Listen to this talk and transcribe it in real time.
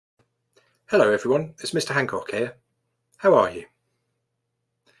Hello everyone, it's Mr. Hancock here. How are you?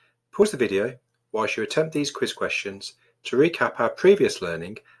 Pause the video whilst you attempt these quiz questions to recap our previous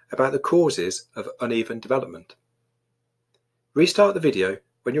learning about the causes of uneven development. Restart the video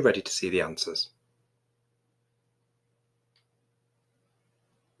when you're ready to see the answers.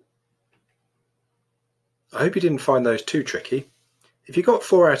 I hope you didn't find those too tricky. If you got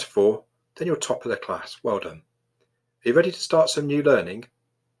 4 out of 4, then you're top of the class. Well done. Are you ready to start some new learning?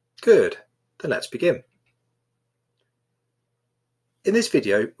 Good, then let's begin. In this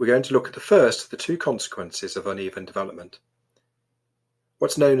video, we're going to look at the first of the two consequences of uneven development,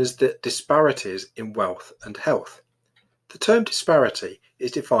 what's known as the disparities in wealth and health. The term disparity is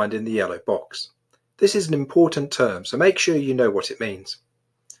defined in the yellow box. This is an important term, so make sure you know what it means.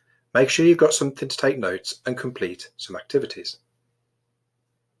 Make sure you've got something to take notes and complete some activities.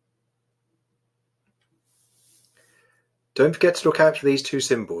 Don't forget to look out for these two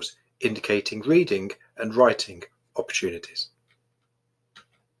symbols indicating reading and writing opportunities.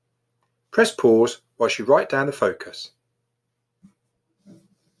 Press pause whilst you write down the focus.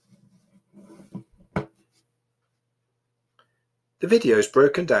 The video is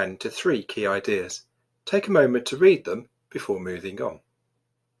broken down into 3 key ideas. Take a moment to read them before moving on.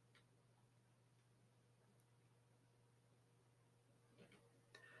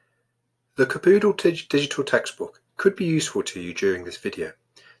 The Caboodle digital textbook could be useful to you during this video.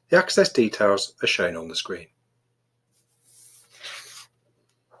 The access details are shown on the screen.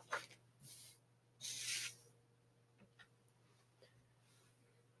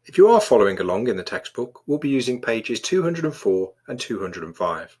 If you are following along in the textbook, we'll be using pages 204 and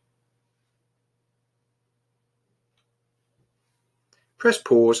 205. Press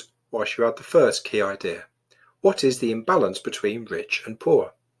pause whilst you add the first key idea. What is the imbalance between rich and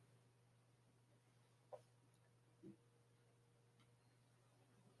poor?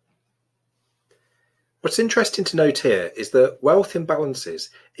 What's interesting to note here is that wealth imbalances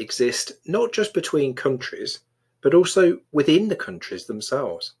exist not just between countries, but also within the countries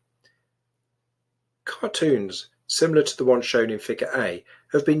themselves. Cartoons, similar to the one shown in Figure A,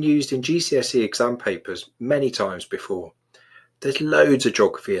 have been used in GCSE exam papers many times before. There's loads of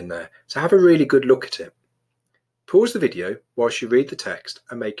geography in there, so have a really good look at it. Pause the video whilst you read the text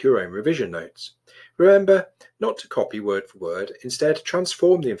and make your own revision notes. Remember not to copy word for word, instead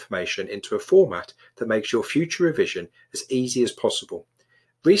transform the information into a format that makes your future revision as easy as possible.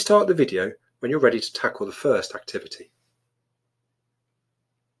 Restart the video when you're ready to tackle the first activity.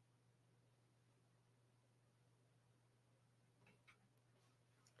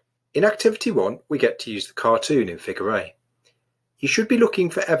 In Activity 1, we get to use the cartoon in Figure A. You should be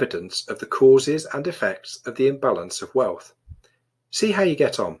looking for evidence of the causes and effects of the imbalance of wealth. See how you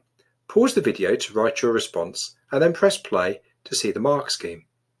get on. Pause the video to write your response and then press play to see the mark scheme.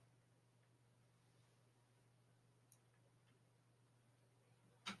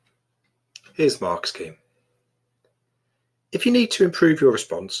 Here's the mark scheme. If you need to improve your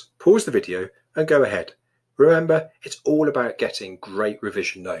response, pause the video and go ahead. Remember, it's all about getting great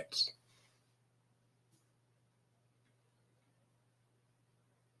revision notes.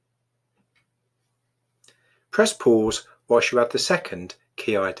 Press pause whilst you add the second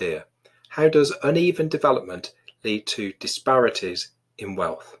key idea. How does uneven development lead to disparities in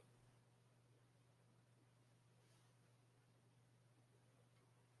wealth?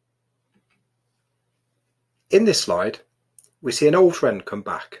 In this slide, we see an old friend come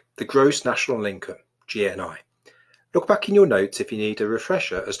back, the gross national income, GNI. Look back in your notes if you need a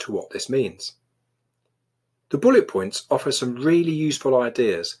refresher as to what this means. The bullet points offer some really useful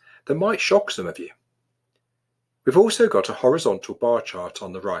ideas that might shock some of you. We've also got a horizontal bar chart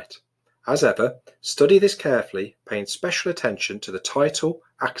on the right. As ever, study this carefully, paying special attention to the title,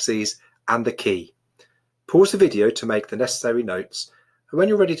 axes, and the key. Pause the video to make the necessary notes, and when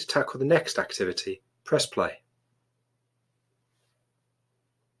you're ready to tackle the next activity, press play.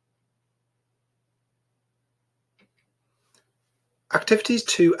 Activities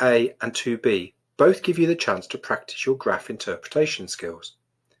 2A and 2B both give you the chance to practice your graph interpretation skills.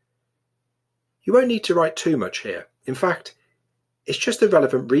 You won't need to write too much here. In fact, it's just the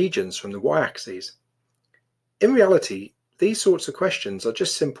relevant regions from the y-axes. In reality, these sorts of questions are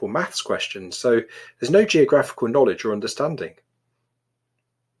just simple maths questions, so there's no geographical knowledge or understanding.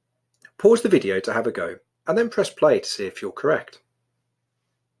 Pause the video to have a go, and then press play to see if you're correct.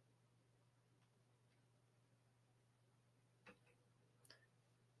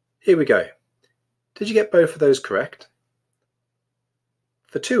 Here we go. Did you get both of those correct?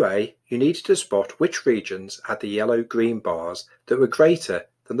 For 2A, you needed to spot which regions had the yellow-green bars that were greater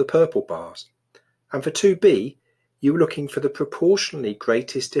than the purple bars. And for 2B, you were looking for the proportionally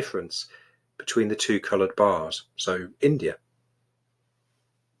greatest difference between the two coloured bars, so India.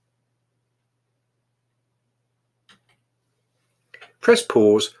 Press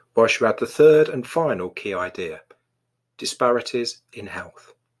pause whilst you add the third and final key idea, disparities in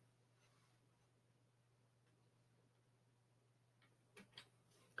health.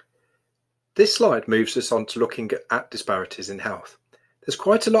 This slide moves us on to looking at disparities in health. There's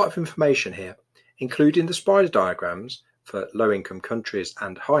quite a lot of information here, including the spider diagrams for low-income countries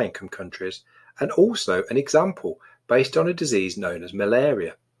and high-income countries, and also an example based on a disease known as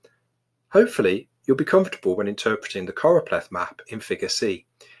malaria. Hopefully, you'll be comfortable when interpreting the choropleth map in Figure C.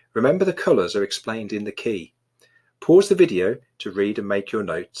 Remember, the colours are explained in the key. Pause the video to read and make your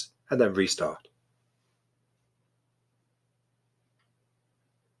notes, and then restart.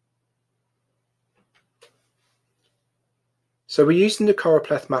 So we're using the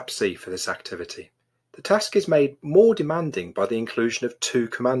choropleth map C for this activity. The task is made more demanding by the inclusion of two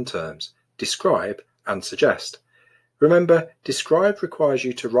command terms, describe and suggest. Remember, describe requires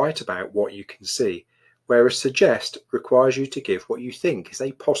you to write about what you can see, whereas suggest requires you to give what you think is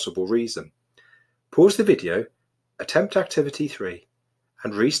a possible reason. Pause the video, attempt activity 3,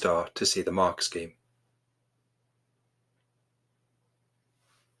 and restart to see the mark scheme.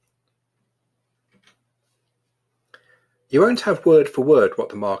 You won't have word for word what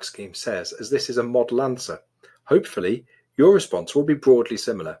the mark scheme says, as this is a model answer. Hopefully, your response will be broadly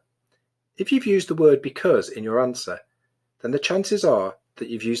similar. If you've used the word because in your answer, then the chances are that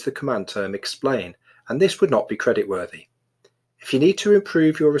you've used the command term explain, and this would not be creditworthy. If you need to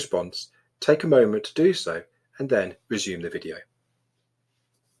improve your response, take a moment to do so, and then resume the video.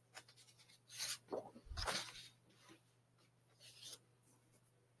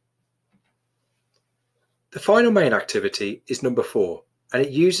 The final main activity is number 4, and it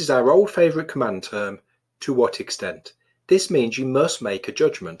uses our old favourite command term, to what extent. This means you must make a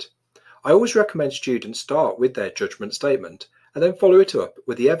judgment. I always recommend students start with their judgment statement and then follow it up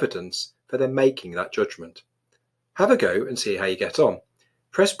with the evidence for them making that judgment. Have a go and see how you get on.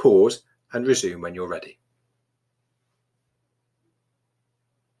 Press pause and resume when you're ready.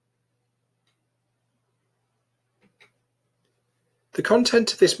 The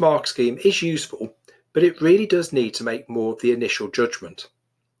content of this mark scheme is useful, but it really does need to make more of the initial judgment.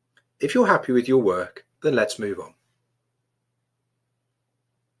 If you're happy with your work, then let's move on.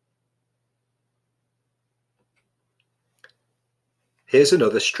 Here's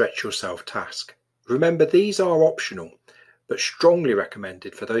another stretch yourself task. Remember, these are optional, but strongly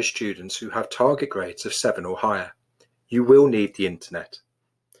recommended for those students who have target grades of 7 or higher. You will need the internet.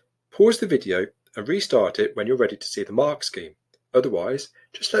 Pause the video and restart it when you're ready to see the mark scheme. Otherwise,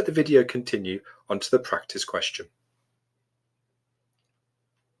 just let the video continue onto the practice question.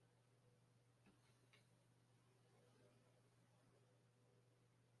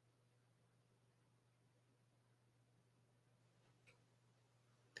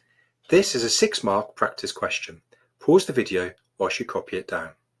 This is a 6-mark practice question. Pause the video whilst you copy it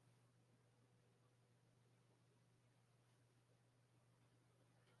down.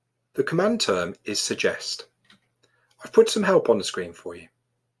 The command term is suggest. I've put some help on the screen for you.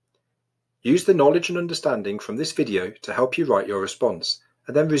 Use the knowledge and understanding from this video to help you write your response,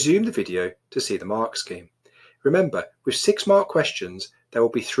 and then resume the video to see the mark scheme. Remember, with 6-mark questions, there will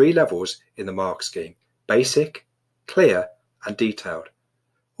be 3 levels in the mark scheme: basic, clear, and detailed.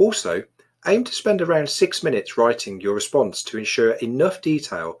 Also, aim to spend around 6 minutes writing your response to ensure enough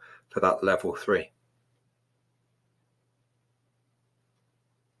detail for that level 3.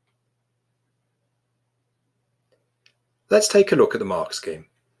 Let's take a look at the mark scheme.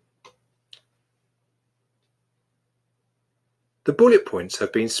 The bullet points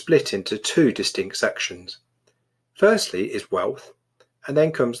have been split into 2 distinct sections. Firstly is wealth, and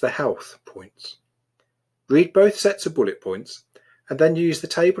then comes the health points. Read both sets of bullet points, and then use the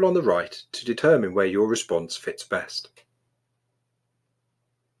table on the right to determine where your response fits best.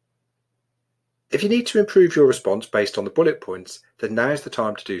 If you need to improve your response based on the bullet points, then now's the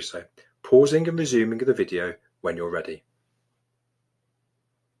time to do so, pausing and resuming the video when you're ready.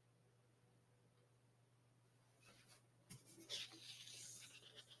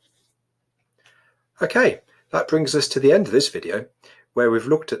 Okay, that brings us to the end of this video, where we've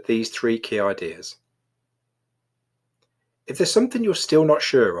looked at these 3 key ideas. If there's something you're still not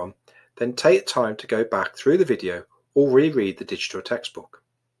sure on, then take time to go back through the video or reread the digital textbook.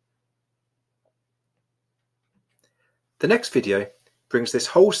 The next video brings this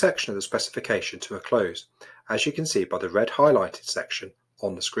whole section of the specification to a close, as you can see by the red highlighted section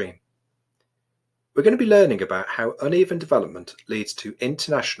on the screen. We're going to be learning about how uneven development leads to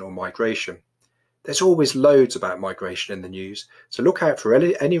international migration. There's always loads about migration in the news, so look out for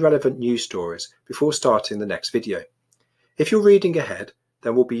any relevant news stories before starting the next video. If you're reading ahead,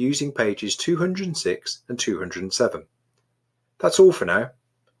 then we'll be using pages 206 and 207. That's all for now.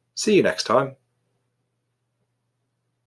 See you next time.